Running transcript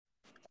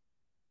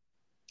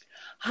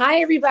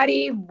Hi,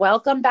 everybody.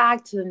 Welcome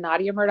back to the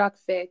Nadia Murdoch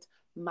Fit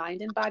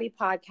Mind and Body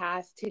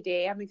podcast.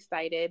 Today, I'm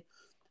excited.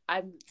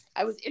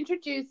 I was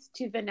introduced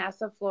to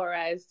Vanessa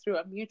Flores through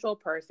a mutual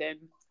person,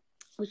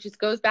 which just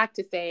goes back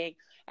to saying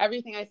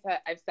everything I've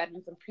said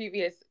in some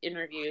previous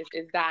interviews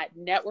is that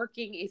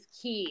networking is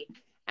key.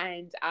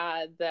 And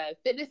the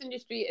fitness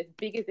industry, as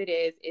big as it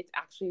is, it's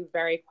actually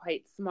very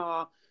quite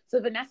small. So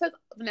Vanessa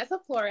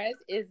Flores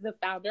is the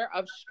founder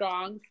of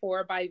Strong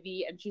 4 by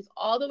V, and she's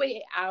all the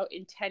way out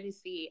in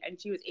Tennessee, and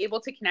she was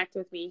able to connect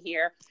with me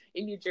here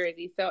in New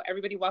Jersey. So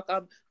everybody,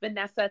 welcome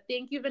Vanessa.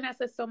 Thank you,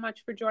 Vanessa, so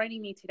much for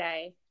joining me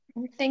today.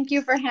 Thank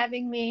you for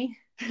having me.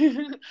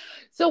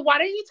 So why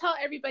don't you tell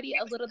everybody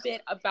a little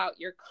bit about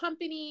your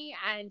company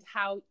and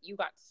how you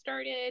got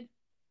started?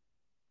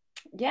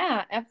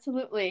 Yeah,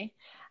 absolutely.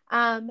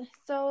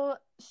 So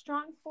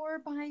Strong 4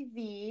 by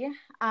V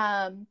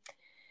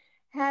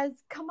has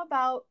come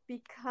about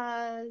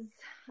because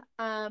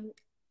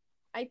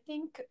I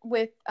think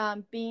with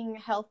being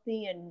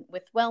healthy and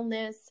with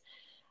wellness,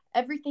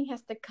 everything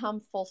has to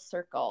come full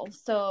circle.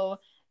 So,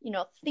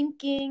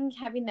 thinking,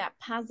 having that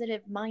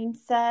positive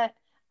mindset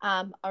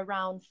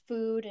around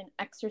food and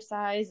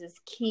exercise is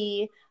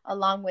key,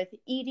 along with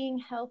eating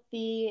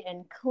healthy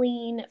and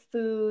clean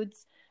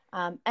foods,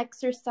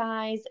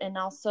 exercise, and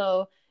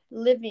also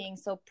living.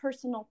 So,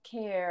 personal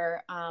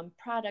care,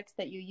 products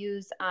that you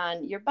use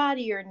on your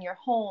body or in your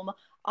home,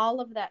 all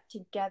of that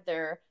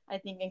together, I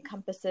think,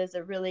 encompasses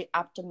a really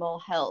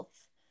optimal health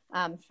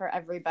for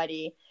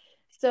everybody.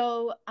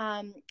 So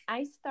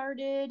I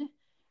started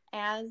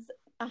as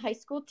a high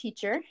school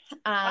teacher.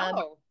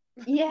 Oh,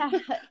 Yeah.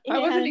 I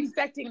wasn't And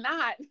expecting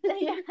that.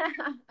 yeah.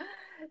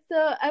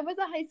 So I was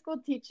a high school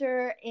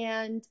teacher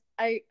and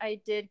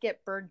I did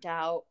get burned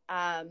out.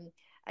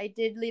 I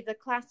did leave the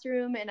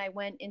classroom and I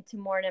went into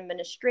more an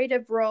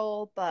administrative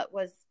role, but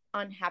was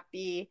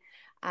unhappy.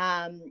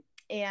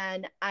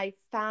 And I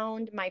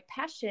found my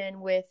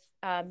passion with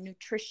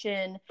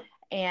nutrition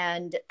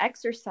and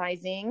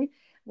exercising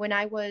when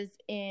I was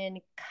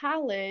in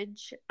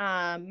college.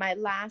 My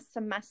last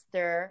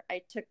semester,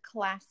 I took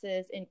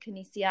classes in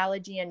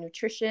kinesiology and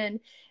nutrition,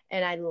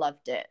 and I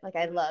loved it. Like,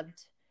 I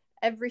loved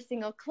every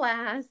single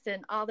class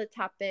and all the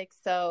topics.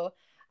 So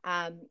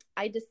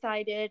I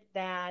decided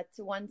that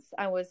once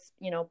I was,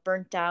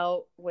 burnt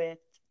out with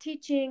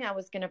teaching, I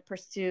was going to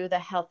pursue the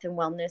health and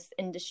wellness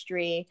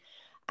industry.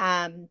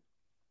 Um,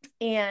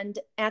 and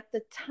at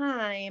the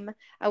time,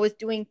 I was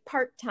doing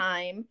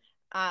part-time.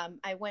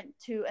 I went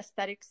to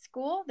aesthetic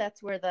school.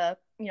 That's where the,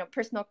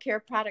 personal care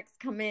products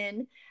come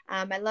in.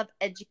 I love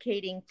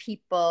educating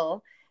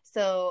people.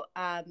 So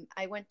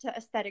I went to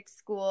aesthetic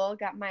school,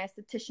 got my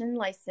esthetician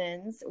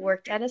license,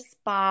 worked at a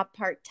spa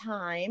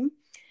part-time.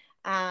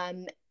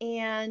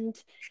 And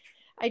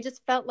I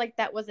just felt like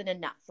that wasn't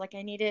enough. Like,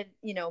 I needed,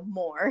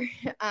 more.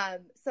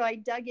 So I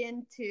dug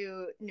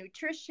into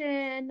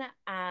nutrition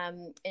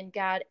and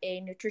got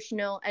a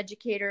nutritional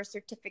educator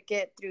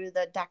certificate through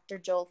the Dr.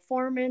 Joel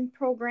Foreman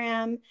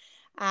program,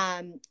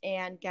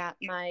 and got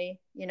my,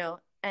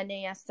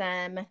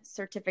 NASM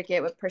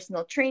certificate with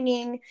personal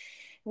training.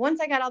 Once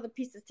I got all the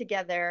pieces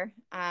together,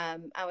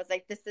 I was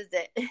like, this is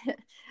it.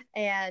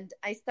 And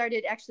I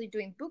started actually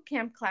doing boot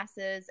camp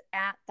classes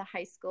at the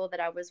high school that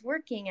I was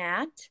working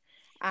at.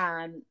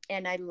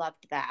 And I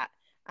loved that.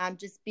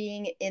 Just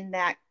being in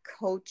that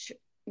coach,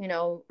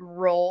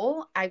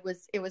 role,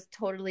 it was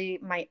totally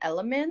my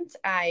element.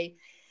 I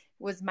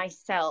was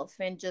myself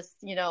and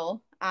just,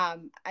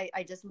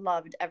 I just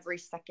loved every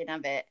second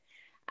of it.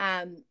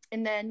 And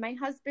then my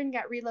husband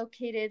got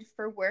relocated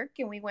for work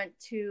and we went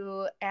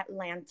to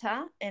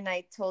Atlanta, and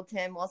I told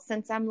him, well,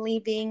 since I'm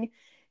leaving,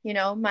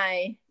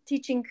 my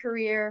teaching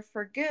career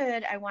for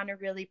good, I want to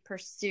really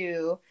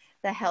pursue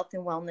the health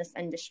and wellness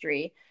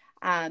industry.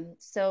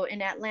 So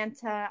in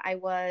Atlanta, I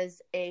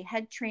was a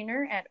head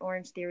trainer at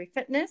Orange Theory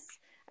Fitness.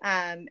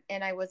 And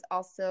I was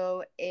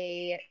also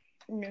a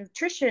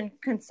nutrition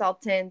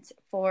consultant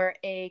for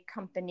a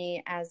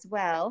company as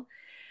well.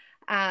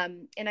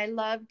 And I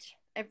loved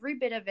every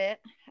bit of it.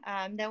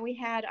 Then we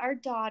had our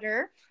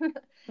daughter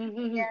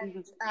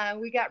and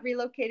we got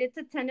relocated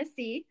to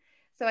Tennessee.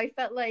 So I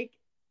felt like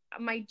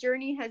my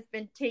journey has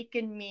been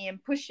taking me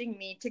and pushing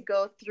me to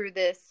go through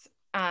this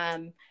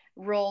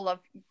role of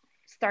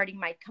starting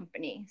my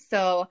company.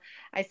 So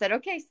I said,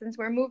 okay, since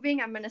we're moving,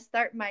 I'm going to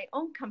start my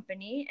own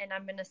company, and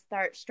I'm going to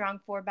start Strong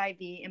 4 by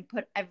V and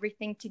put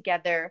everything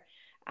together,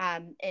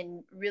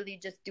 and really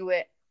just do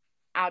it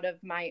out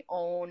of my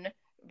own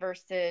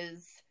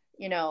versus,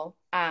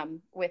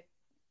 with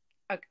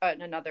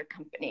another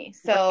company.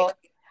 So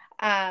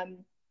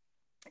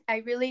I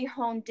really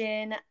honed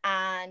in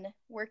on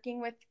working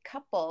with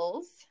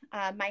couples.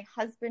 My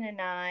husband and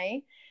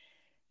I,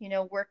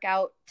 work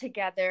out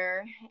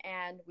together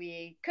and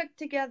we cook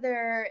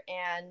together.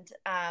 And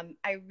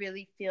I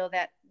really feel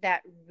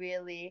that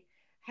really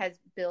has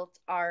built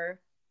our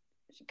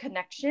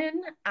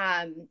connection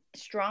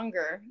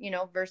stronger,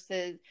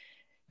 versus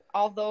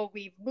although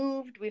we've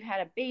moved, we've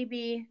had a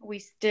baby, we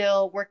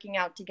still working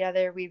out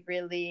together. We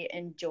really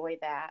enjoy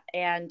that.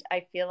 And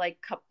I feel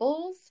like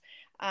couples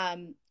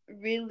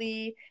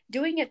really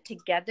doing it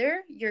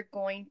together, you're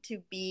going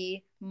to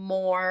be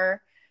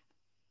more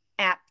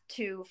apt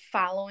to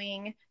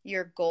following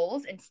your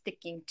goals and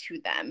sticking to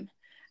them.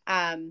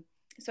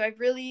 So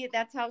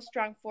that's how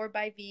Strong 4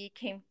 by V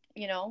came,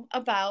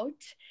 about.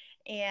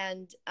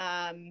 And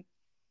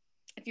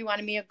if you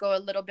wanted me to go a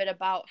little bit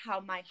about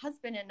how my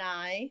husband and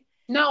I.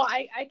 No,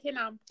 I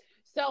can.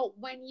 So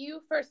when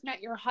you first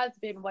met your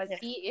husband, was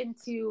he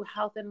into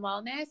health and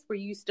wellness? Were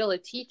you still a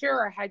teacher,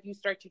 or had you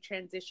started to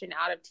transition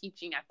out of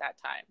teaching at that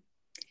time?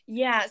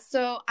 Yeah,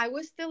 so I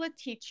was still a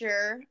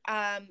teacher.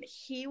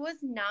 He was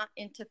not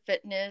into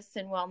fitness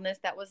and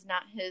wellness. That was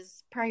not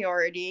his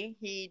priority.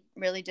 He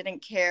really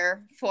didn't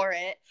care for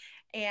it.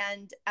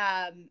 And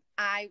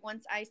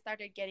once I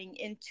started getting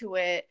into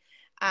it,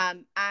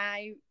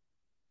 it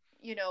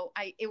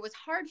was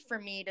hard for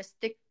me to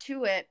stick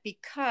to it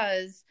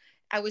because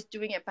I was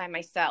doing it by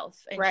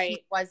myself and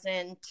he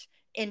wasn't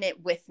in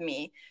it with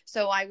me.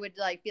 So I would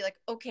be like,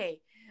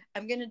 okay,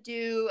 I'm going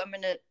to,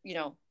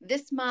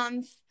 this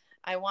month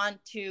I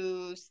want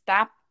to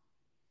stop,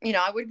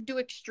 I would do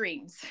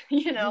extremes,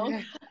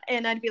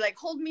 and I'd be like,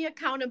 hold me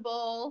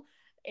accountable.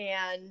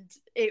 And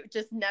it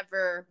just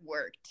never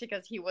worked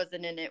because he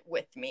wasn't in it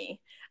with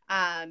me.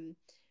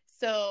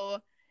 So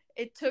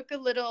it took a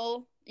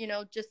little,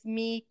 just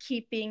me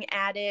keeping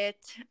at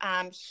it.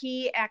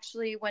 He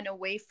actually went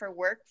away for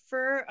work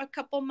for a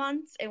couple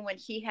months. And when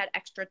he had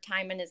extra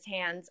time in his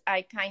hands,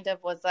 I kind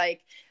of was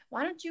like,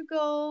 why don't you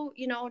go,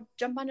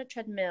 jump on a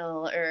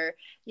treadmill, or,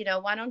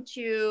 why don't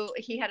you,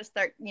 he had to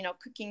start,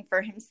 cooking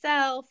for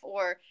himself,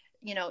 or,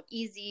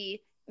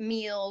 easy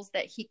meals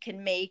that he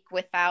can make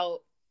without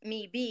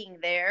me being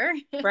there.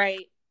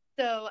 Right.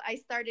 So I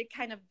started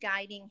kind of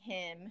guiding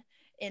him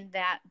in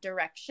that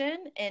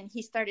direction, and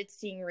he started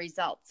seeing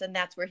results, and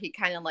that's where he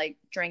kind of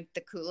drank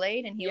the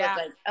Kool-Aid, and he was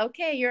like,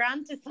 okay, you're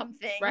onto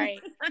something. Right.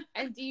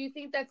 And do you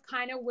think that's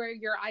kind of where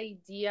your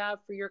idea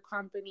for your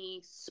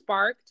company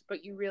sparked,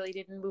 but you really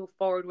didn't move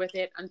forward with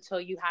it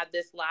until you had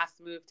this last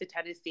move to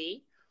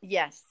Tennessee?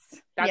 Yes.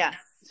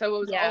 So it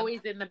was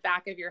always in the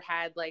back of your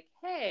head, like,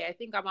 hey, I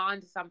think I'm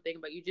onto something,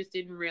 but you just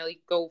didn't really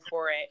go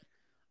for it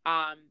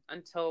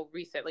until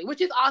recently,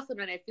 which is awesome.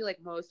 And I feel like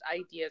most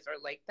ideas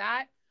are like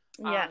that.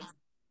 Yes.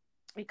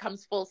 It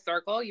comes full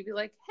circle. You'd be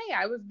like, hey,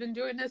 I was been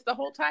doing this the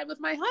whole time with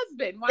my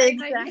husband. Why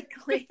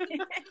exactly.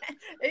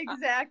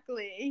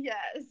 Exactly.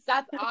 Yes.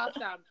 That's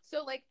awesome.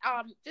 So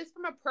just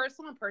from a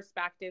personal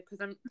perspective,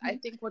 because I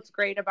think what's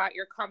great about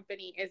your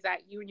company is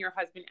that you and your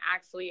husband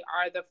actually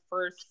are the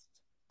first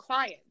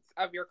clients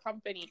of your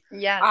company.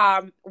 Yes.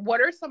 What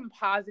are some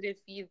positive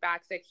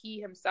feedbacks that he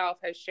himself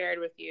has shared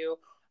with you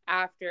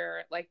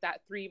after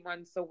that 3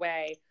 months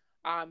away,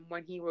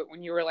 when you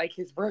were like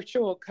his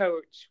virtual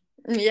coach?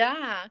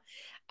 Yeah.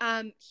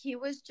 He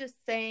was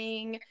just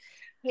saying,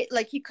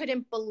 he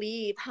couldn't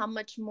believe how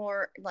much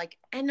more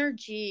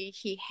energy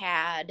he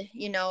had.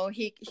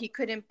 He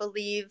couldn't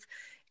believe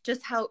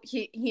just how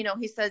he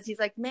says, he's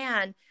like,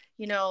 man,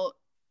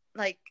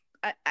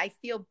 I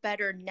feel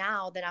better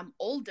now that I'm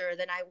older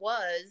than I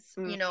was,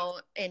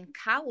 in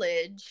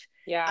college.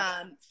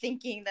 Yeah.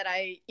 Thinking that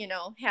I,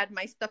 had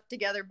my stuff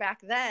together back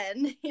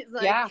then. He's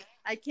like,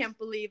 I can't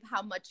believe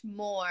how much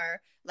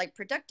more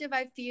productive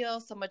I feel,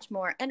 so much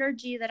more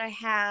energy that I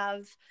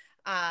have.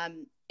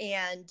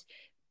 And,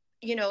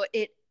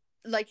 it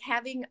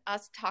having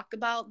us talk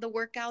about the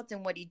workouts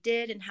and what he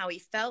did and how he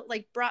felt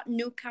brought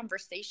new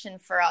conversation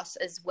for us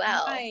as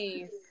well.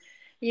 Nice.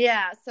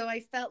 Yeah. So I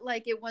felt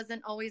like it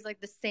wasn't always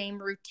the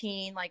same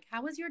routine,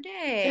 how was your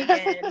day?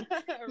 And,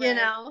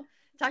 Right.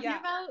 Talking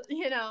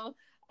about,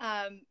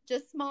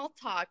 just small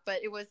talk,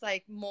 but it was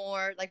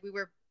more we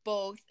were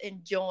both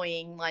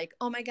enjoying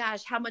oh my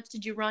gosh, how much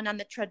did you run on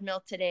the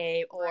treadmill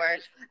today? Or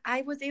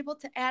I was able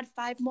to add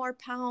 5 more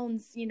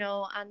pounds,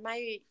 on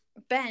my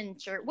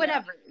bench, or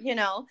whatever.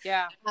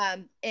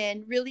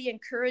 And really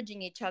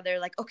encouraging each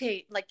other,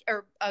 okay,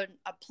 or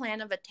a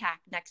plan of attack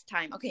next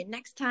time. Okay,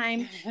 next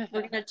time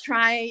we're gonna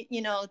try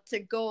to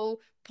go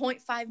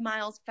 0.5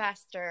 miles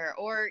faster,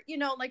 or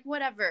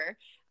whatever.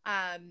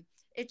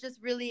 It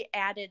just really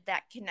added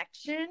that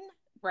connection,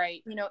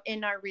 right,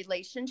 in our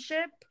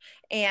relationship,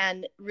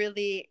 and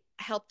really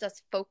helped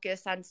us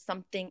focus on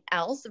something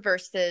else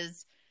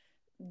versus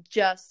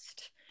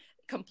just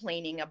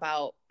complaining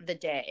about the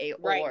day.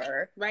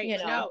 Or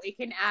no, it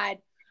can add,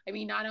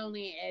 not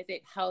only is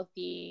it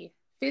healthy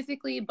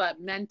physically, but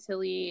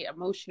mentally,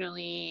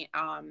 emotionally,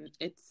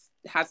 it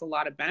has a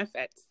lot of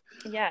benefits.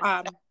 Yes,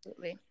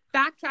 absolutely.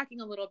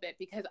 Backtracking a little bit,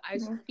 because I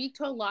speak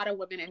to a lot of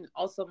women, and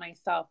also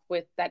myself,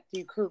 with that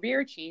do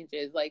career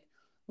changes.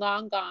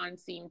 Long gone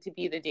seem to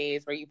be the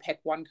days where you pick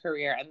one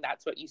career and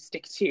that's what you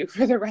stick to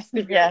for the rest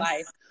of your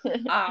life.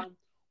 At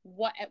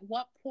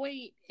what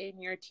point in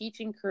your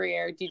teaching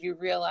career did you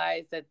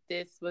realize that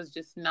this was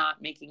just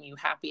not making you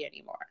happy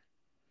anymore?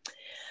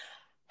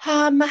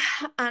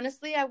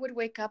 Honestly, I would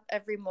wake up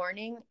every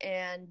morning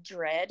and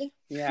dread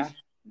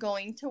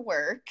going to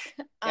work.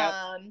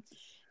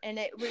 And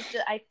it was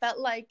I felt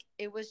like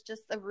it was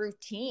just a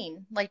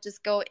routine,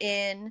 just go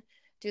in,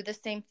 do the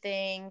same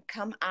thing,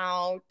 come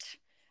out,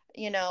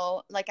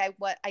 like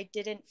I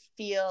didn't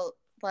feel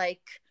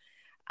like,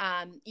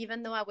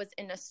 even though I was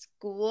in a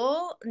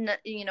school, and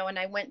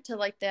I went to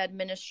like the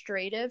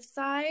administrative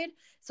side.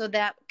 So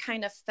that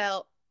kind of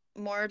felt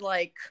more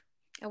like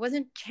I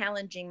wasn't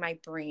challenging my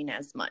brain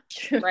as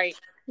much. Right.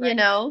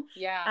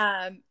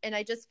 Yeah. And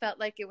I just felt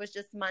like it was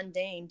just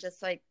mundane,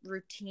 just like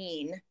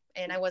routine.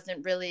 And I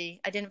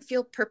didn't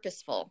feel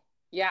purposeful.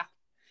 Yeah.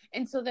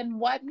 And so then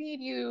what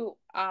made you,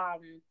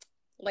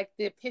 like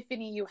the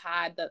epiphany you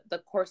had, the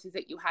courses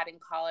that you had in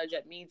college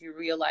that made you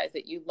realize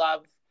that you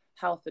love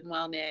health and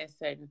wellness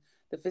and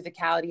the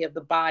physicality of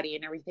the body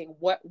and everything?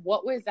 What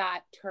was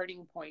that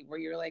turning point where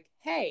you're like,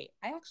 hey,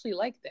 I actually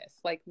like this.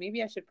 Like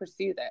maybe I should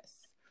pursue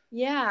this.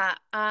 Yeah.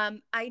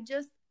 I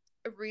just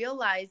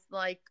realized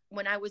like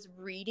when I was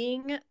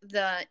reading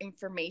the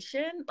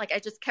information, like I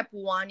just kept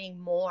wanting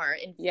more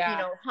and,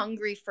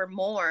 hungry for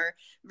more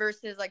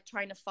versus like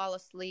trying to fall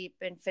asleep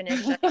and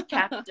finish a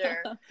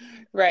chapter.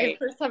 Right.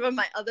 For some of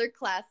my other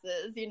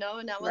classes, and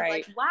I was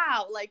like,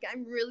 wow, like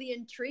I'm really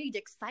intrigued,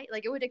 excited,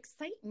 like it would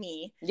excite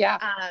me. Yeah.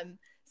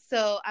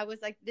 So I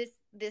was like, this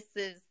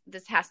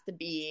has to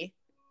be,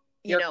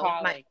 your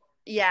calling.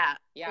 Yeah.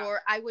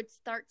 Or I would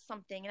start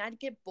something and I'd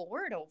get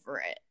bored over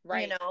it.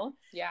 Right.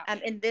 Yeah.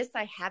 And this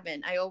I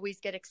haven't. I always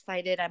get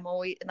excited. I'm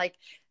always like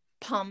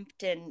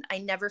pumped and I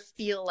never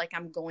feel like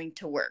I'm going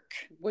to work.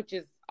 Which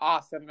is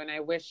awesome. And I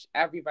wish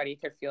everybody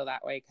could feel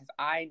that way because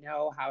I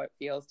know how it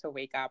feels to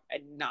wake up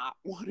and not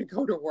want to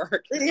go to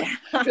work. Yeah.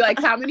 Be like,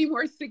 how many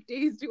more sick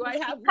days do I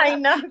have left? I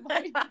know.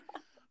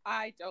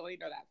 I totally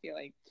know that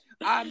feeling.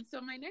 So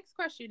my next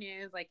question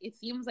is like, it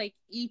seems like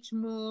each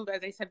move,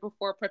 as I said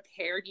before,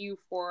 prepared you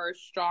for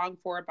Strong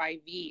 4 by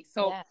V.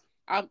 So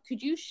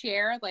could you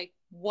share like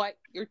what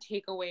your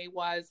takeaway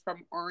was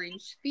from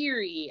Orange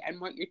Theory and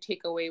what your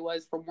takeaway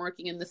was from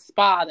working in the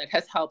spa that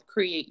has helped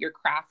create your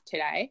craft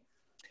today?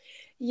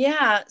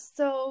 Yeah.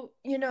 So,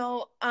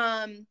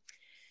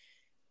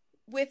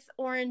 with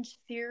Orange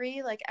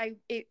Theory, like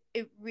it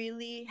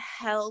really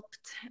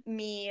helped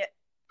me,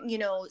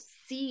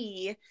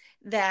 see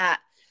that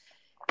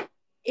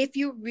if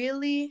you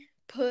really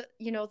put,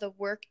 the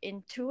work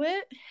into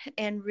it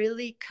and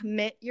really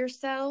commit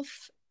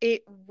yourself,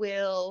 it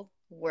will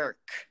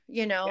work,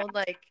 and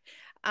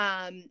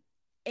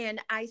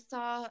I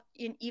saw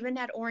even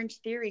at Orange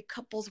Theory,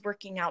 couples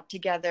working out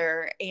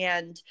together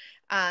and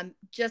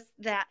just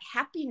that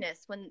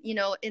happiness when,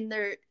 in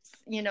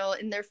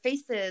their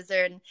faces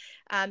and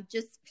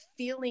just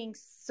feeling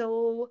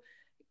so,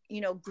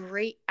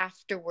 great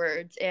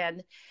afterwards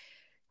and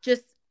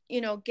just,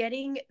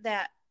 getting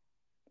that,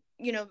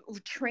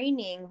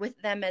 training with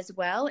them as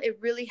well. It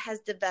really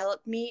has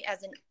developed me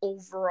as an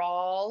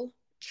overall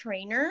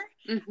trainer,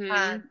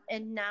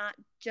 and not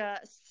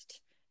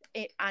just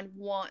on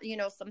one,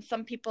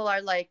 some people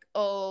are like,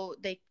 oh,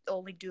 they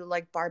only do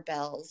like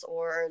barbells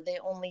or they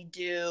only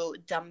do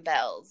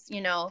dumbbells,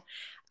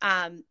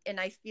 and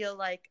I feel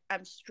like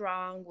I'm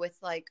strong with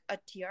like a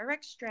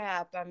TRX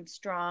strap. I'm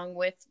strong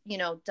with,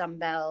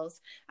 dumbbells.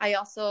 I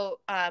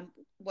also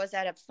was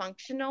at a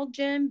functional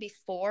gym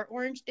before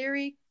Orange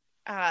Theory.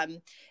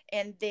 And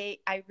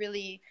I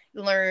really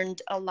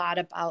learned a lot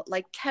about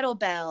like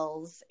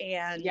kettlebells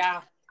and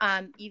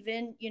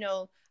even,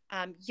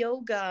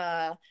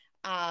 yoga.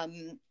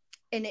 And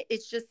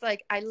it's just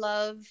like, I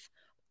love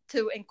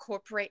to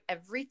incorporate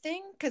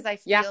everything because I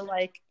feel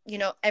like,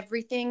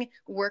 everything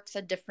works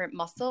a different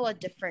muscle, a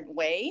different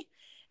way.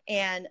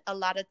 And a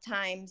lot of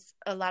times,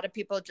 a lot of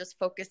people just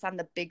focus on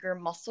the bigger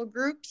muscle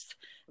groups,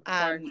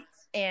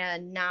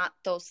 and not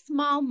those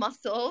small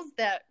muscles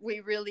that we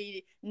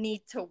really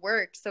need to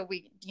work so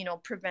we,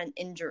 prevent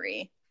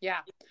injury. Yeah.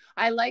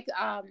 I like,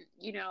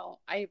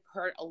 I've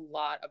heard a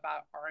lot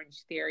about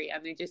Orange Theory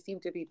and they just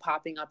seem to be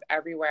popping up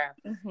everywhere.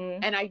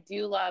 And I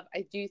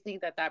do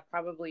think that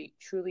probably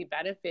truly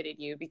benefited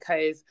you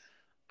because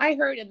I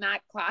heard in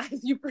that class,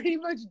 you pretty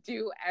much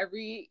do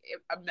every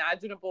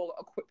imaginable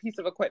piece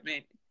of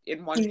equipment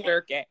in one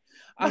circuit.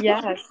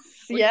 Yes.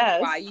 Which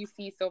is why you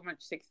see so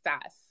much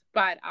success.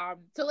 But,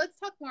 so let's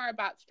talk more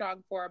about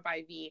Strong 4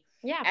 by V.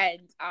 Yeah.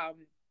 And,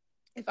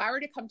 if I were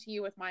to come to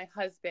you with my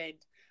husband,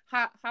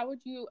 how would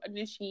you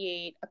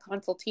initiate a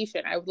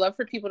consultation? I would love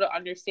for people to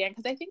understand,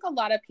 because I think a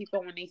lot of people,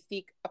 when they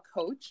seek a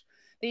coach,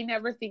 they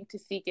never think to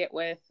seek it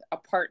with a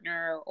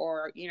partner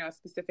or, a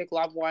specific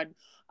loved one.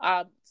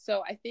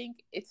 So I think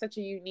it's such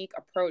a unique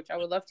approach. I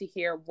would love to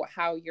hear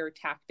how your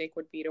tactic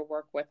would be to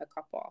work with a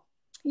couple.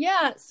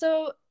 Yeah.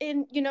 So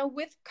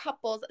with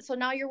couples, so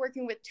now you're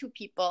working with two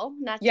people,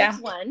 not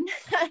just one.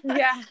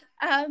 Yeah.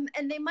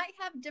 And they might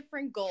have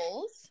different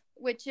goals,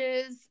 which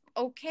is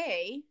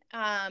okay.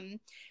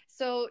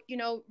 So,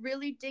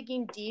 really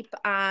digging deep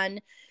on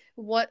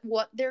what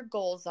their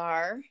goals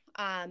are,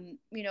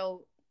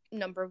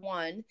 number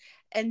one,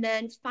 and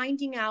then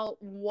finding out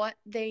what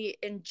they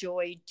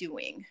enjoy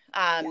doing.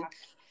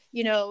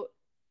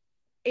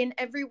 In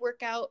every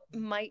workout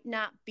might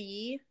not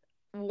be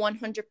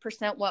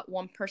 100% what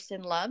one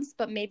person loves,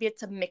 but maybe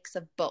it's a mix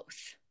of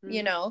both.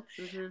 you know?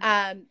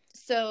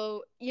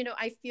 So, you know,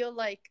 I feel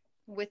like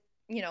with,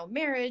 you know,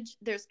 marriage,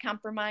 there's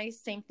compromise,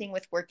 same thing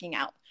with working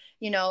out,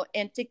 you know,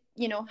 and to,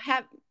 you know,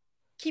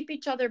 keep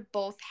each other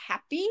both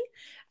happy.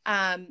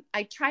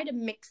 I try to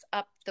mix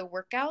up the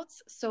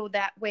workouts so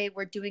that way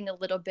we're doing a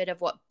little bit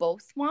of what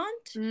both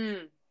want.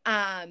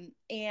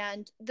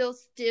 And they'll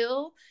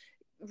still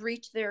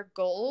reach their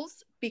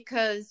goals,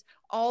 because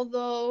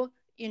although,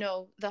 you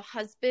know, the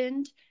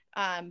husband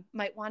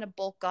might want to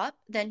bulk up,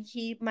 then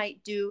he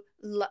might do,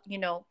 you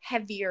know,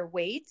 heavier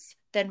weights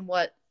than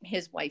what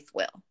his wife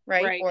will,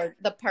 right? Or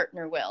the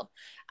partner will.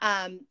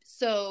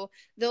 So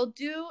they'll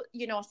do,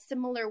 you know, a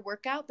similar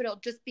workout, but it'll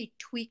just be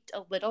tweaked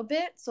a little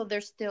bit. So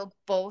they're still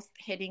both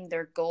hitting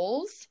their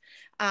goals,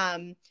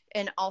 and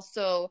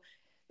also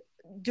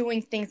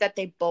doing things that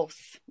they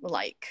both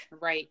like.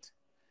 Right.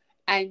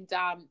 And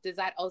does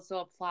that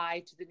also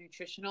apply to the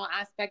nutritional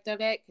aspect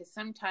of it? Because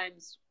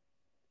sometimes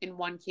in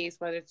one case,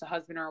 whether it's a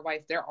husband or a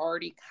wife, they're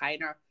already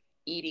kind of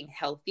eating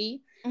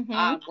healthy,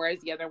 whereas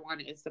the other one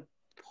is the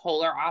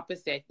polar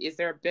opposite. Is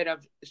there a bit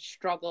of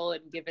struggle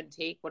and give and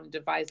take when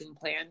devising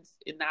plans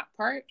in that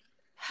part?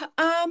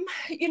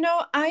 You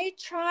know, I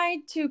try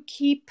to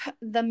keep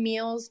the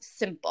meals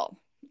simple.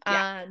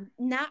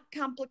 Not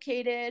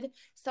complicated,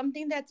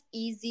 something that's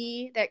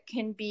easy, that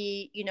can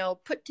be, you know,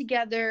 put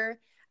together.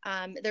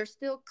 They're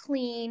still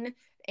clean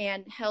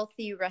and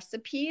healthy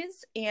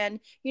recipes,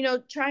 and, you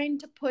know, trying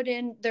to put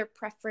in their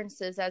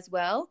preferences as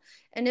well.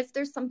 And if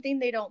there's something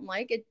they don't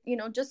like, it, you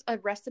know, just a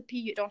recipe,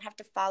 you don't have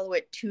to follow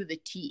it to the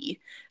T.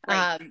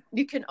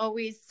 You can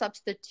always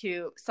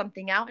substitute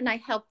something out, and I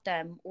help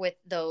them with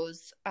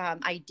those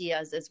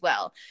ideas as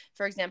well.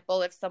 For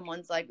example, if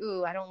someone's like,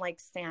 ooh, I don't like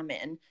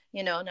salmon,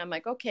 you know, and I'm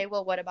like, okay,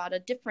 well, what about a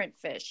different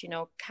fish, you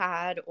know,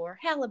 cod or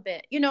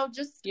halibut, you know,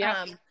 just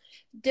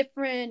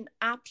different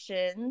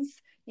options,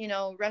 you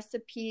know,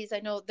 recipes. I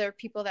know there are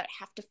people that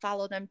have to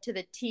follow them to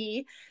the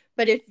T,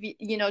 but if,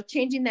 you know,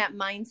 changing that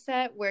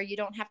mindset where you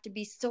don't have to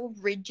be so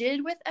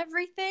rigid with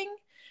everything,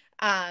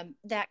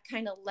 that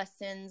kind of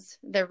lessens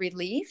the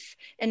relief.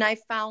 And I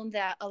found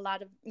that a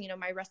lot of, you know,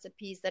 my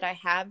recipes that I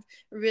have,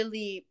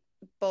 really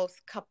both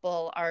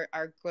couple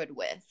are good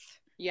with.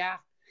 Yeah.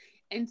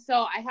 And so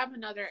I have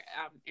another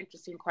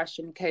interesting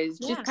question, because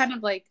just kind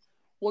of like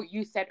what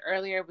you said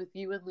earlier with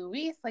you and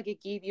Luis, like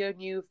it gave you a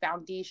new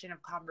foundation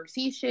of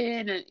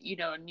conversation and, you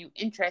know, a new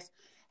interest.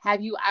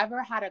 Have you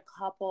ever had a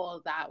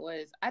couple that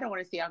was, I don't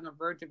want to say on the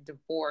verge of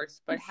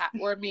divorce, but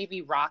or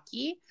maybe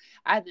rocky,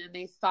 and then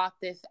they sought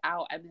this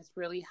out and this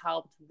really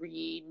helped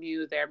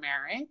renew their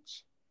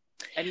marriage?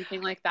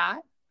 Anything like that?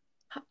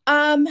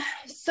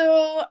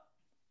 So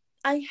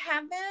I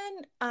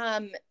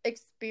haven't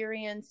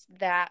experienced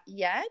that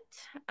yet,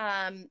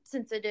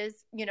 since it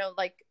is, you know,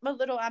 like a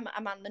little, I'm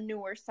on the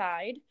newer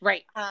side.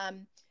 Right.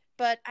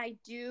 But I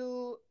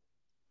do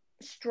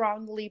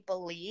strongly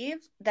believe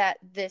that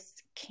this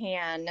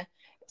can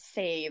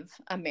save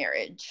a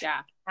marriage.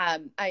 Yeah.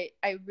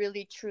 I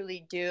really,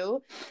 truly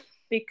do,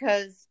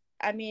 because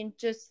I mean,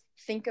 just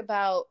think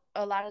about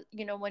a lot of,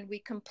 you know, when we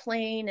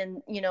complain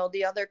and, you know,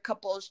 the other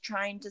couple is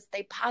trying to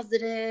stay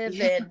positive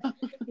and,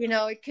 you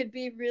know, it could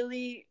be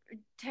really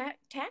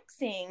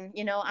taxing,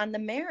 you know, on the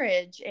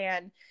marriage.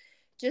 And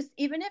just,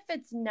 even if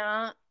it's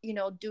not, you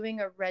know,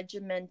 doing a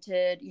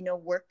regimented, you know,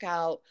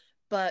 workout,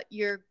 but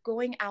you're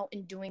going out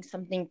and doing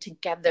something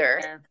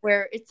together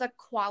where it's a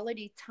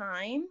quality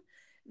time,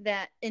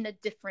 that in a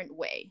different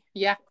way.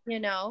 Yeah. You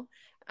know?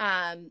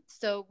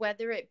 So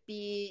whether it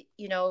be,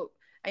 you know,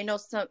 I know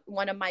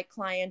one of my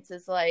clients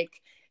is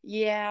like,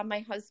 yeah,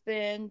 my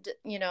husband,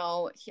 you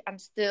know, I'm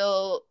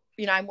still,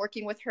 you know, I'm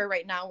working with her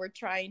right now. We're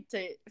trying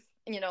to,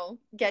 you know,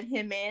 get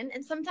him in.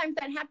 And sometimes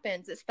that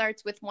happens. It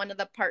starts with one of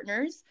the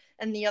partners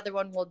and the other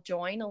one will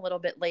join a little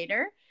bit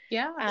later.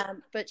 Yeah.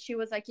 But she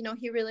was like, you know,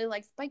 he really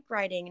likes bike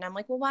riding. And I'm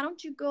like, well, why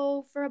don't you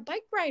go for a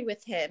bike ride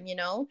with him? You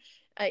know,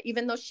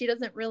 even though she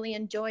doesn't really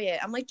enjoy it,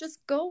 I'm like,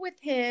 just go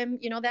with him.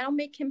 You know, that'll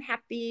make him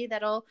happy.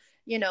 That'll,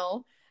 you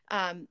know,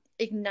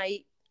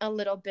 ignite a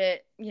little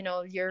bit, you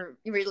know, your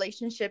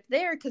relationship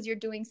there, because you're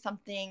doing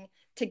something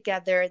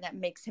together that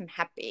makes him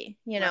happy,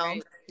 you know?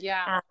 Right.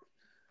 Yeah.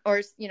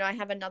 Or, you know, I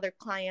have another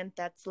client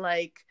that's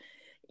like,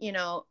 you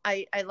know,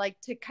 I like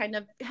to kind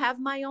of have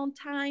my own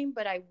time,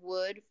 but I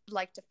would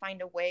like to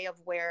find a way of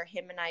where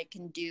him and I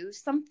can do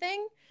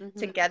something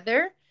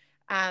together.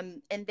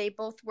 And they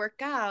both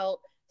work out.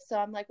 So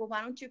I'm like, well,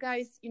 why don't you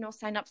guys, you know,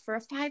 sign up for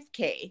a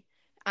 5K?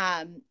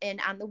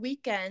 And on the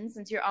weekends,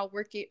 since you're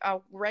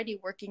already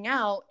working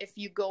out, if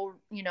you go,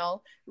 you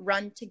know,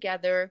 run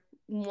together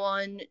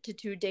 1 to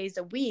 2 days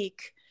a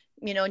week,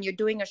 you know, and you're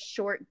doing a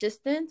short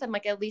distance, I'm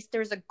like, at least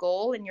there's a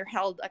goal and you're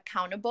held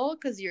accountable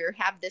because you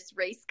have this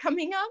race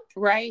coming up.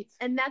 Right.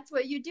 And that's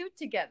what you do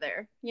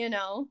together, you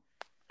know?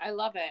 I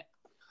love it.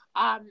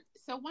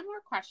 So one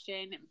more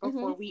question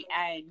before we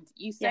end.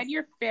 You said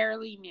you're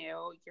fairly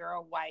new. You're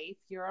a wife,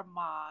 you're a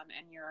mom,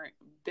 and you're a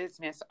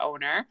business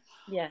owner.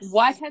 Yes.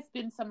 What has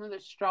been some of the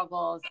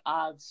struggles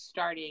of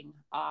starting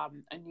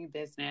a new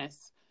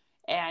business?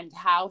 And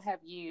how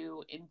have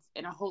you, in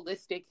a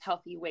holistic,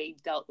 healthy way,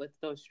 dealt with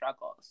those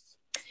struggles?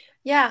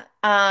 Yeah.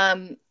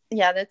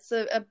 Yeah, that's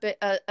a bit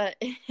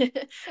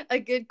a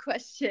good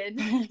question.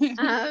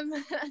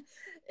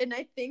 And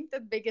I think the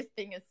biggest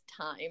thing is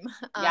time.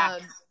 Yeah.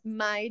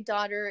 My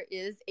daughter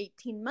is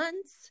 18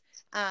 months.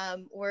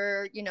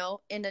 We're,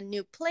 in a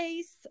new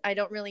place. I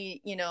don't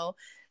really,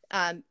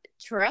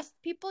 trust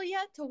people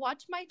yet to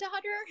watch my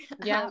daughter.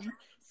 Yeah.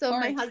 So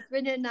my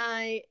husband and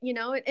I,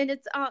 and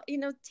it's,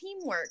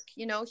 teamwork,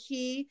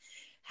 he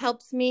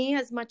helps me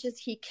as much as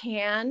he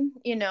can.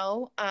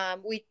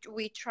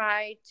 We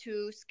try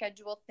to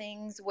schedule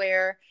things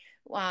where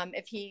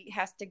if he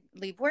has to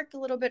leave work a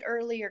little bit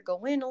early or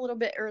go in a little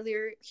bit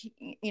earlier,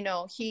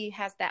 he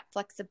has that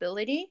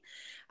flexibility.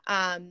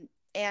 And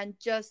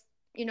just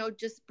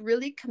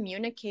really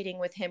communicating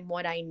with him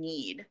what I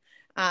need.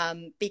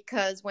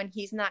 Because when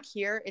he's not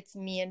here, it's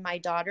me and my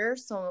daughter.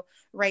 So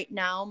right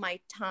now my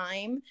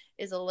time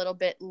is a little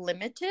bit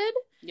limited.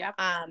 Yep.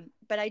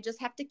 But I just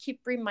have to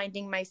keep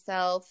reminding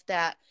myself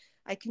that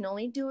I can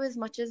only do as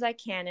much as I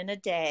can in a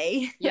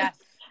day. Yes,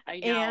 I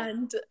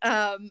know.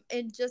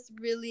 And just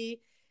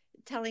really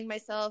telling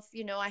myself,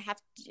 I have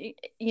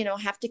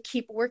to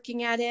keep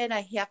working at it.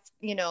 I have,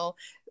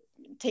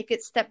 take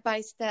it step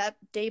by step,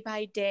 day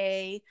by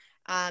day.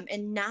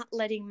 And not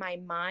letting my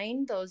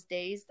mind, those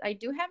days, I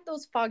do have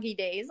those foggy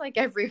days like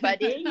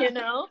everybody,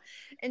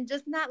 and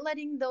just not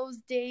letting those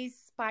days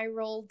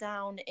spiral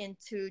down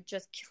into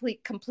just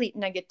complete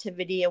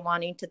negativity and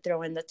wanting to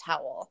throw in the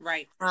towel.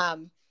 Right.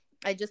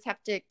 I just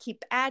have to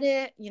keep at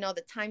it.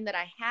 The time that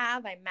I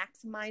have, I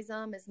maximize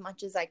them as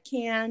much as I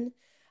can.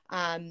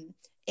 And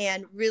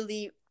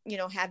really,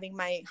 having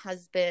my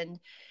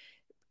husband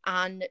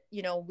on,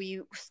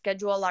 we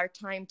schedule our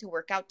time to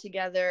work out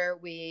together.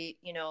 We,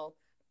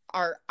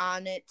 are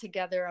on it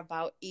together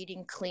about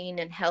eating clean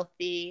and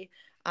healthy.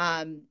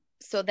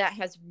 So that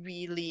has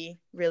really,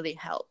 really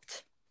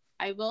helped.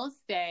 I will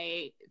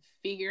say,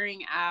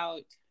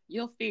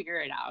 you'll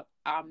figure it out.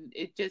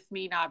 It just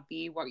may not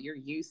be what you're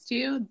used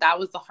to. That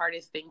was the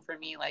hardest thing for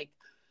me. Like,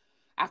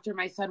 after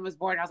my son was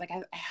born, I was like,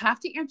 I have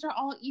to answer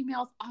all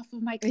emails off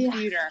of my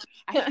computer.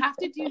 Yeah. I have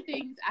to do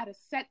things at a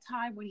set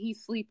time when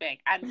he's sleeping.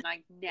 And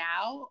like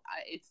now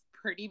it's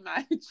pretty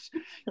much,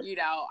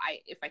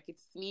 if I could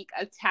sneak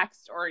a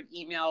text or an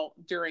email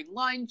during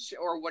lunch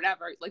or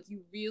whatever, like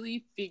you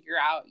really figure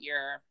out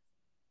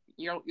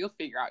you'll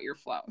figure out your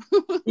flow.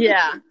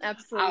 Yeah,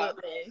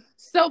 absolutely.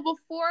 So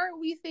before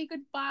we say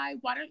goodbye,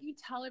 why don't you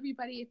tell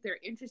everybody, if they're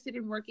interested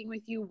in working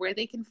with you, where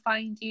they can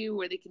find you,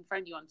 where they can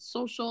find you on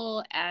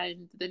social,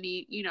 and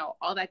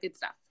all that good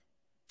stuff.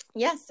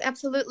 Yes,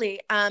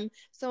 absolutely.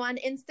 So on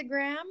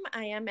Instagram,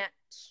 I am at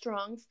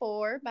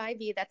Strong4 by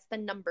V. That's the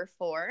number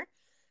 4.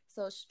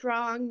 So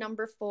Strong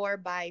number 4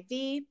 by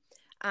V.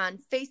 On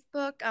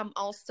Facebook, I'm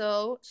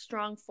also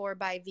Strong4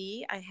 by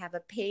V. I have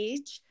a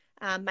page.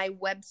 My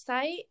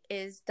website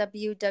is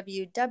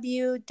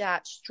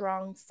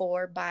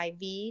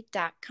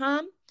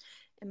www.strong4byv.com.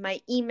 And my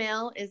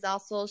email is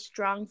also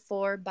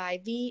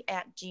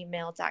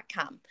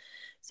strong4byv@gmail.com.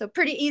 So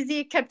pretty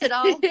easy. Kept it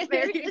all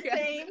very the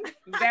same.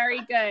 Very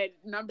good.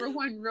 Number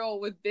one rule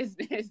with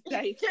business.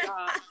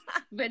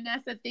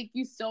 Vanessa, thank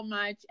you so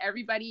much.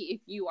 Everybody,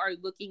 if you are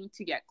looking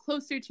to get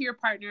closer to your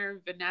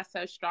partner,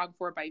 Vanessa,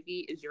 Strong4 by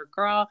V is your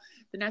girl.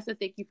 Vanessa,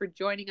 thank you for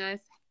joining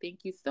us.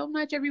 Thank you so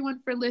much, everyone,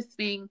 for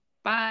listening.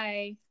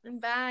 Bye.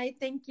 Bye.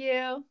 Thank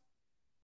you.